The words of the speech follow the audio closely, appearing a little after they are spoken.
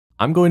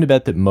I'm going to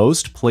bet that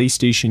most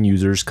PlayStation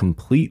users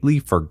completely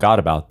forgot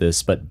about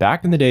this, but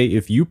back in the day,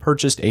 if you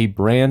purchased a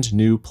brand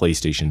new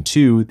PlayStation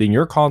 2, then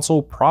your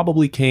console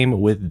probably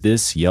came with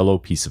this yellow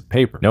piece of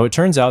paper. Now, it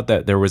turns out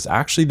that there was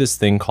actually this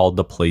thing called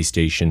the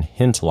PlayStation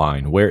hint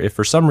line, where if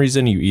for some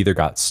reason you either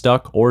got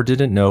stuck or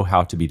didn't know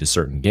how to beat a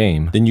certain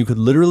game, then you could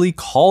literally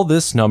call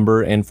this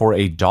number, and for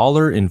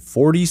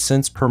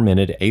 $1.40 per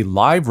minute, a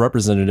live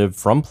representative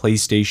from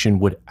PlayStation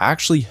would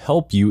actually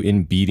help you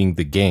in beating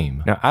the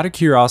game. Now, out of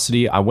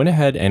curiosity, I went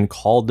ahead and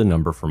called the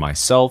number for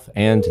myself,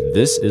 and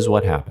this is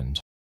what happened.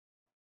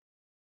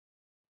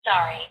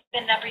 Sorry,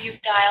 the number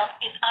you've dialed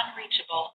is unreachable.